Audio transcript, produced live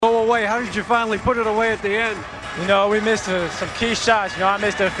away. How did you finally put it away at the end? You know, we missed some key shots. You know, I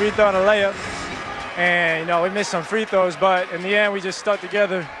missed a free throw and a layup. And, you know, we missed some free throws. But in the end, we just stuck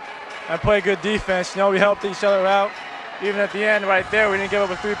together and played good defense. You know, we helped each other out. Even at the end right there, we didn't give up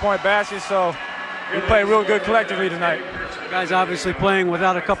a three-point basket. So we played real good collectively tonight. You guys obviously playing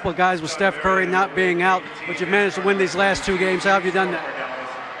without a couple of guys with Steph Curry not being out. But you managed to win these last 2 games. How have you done that?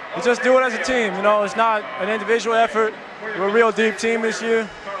 We just do it as a team. You know, it's not an individual effort. We're a real deep team this year.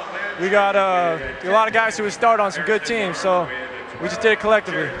 We got a lot of guys who would start on some good teams, so we just did it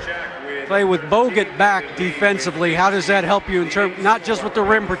collectively. Klay, with Bogut back defensively, how does that help you in terms, not just with the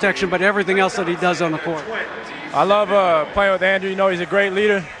rim protection, but everything else that he does on the court? I love playing with Andrew. You know, he's a great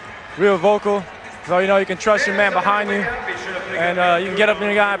leader, real vocal. So, you know, you can trust your man behind you, and you can get up in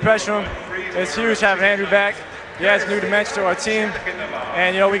the guy and pressure him. It's huge having Andrew back. He adds a new dimension to our team,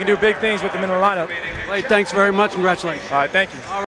 and, you know, we can do big things with him in the lineup. Klay, thanks very much. Congratulations. All right, thank you.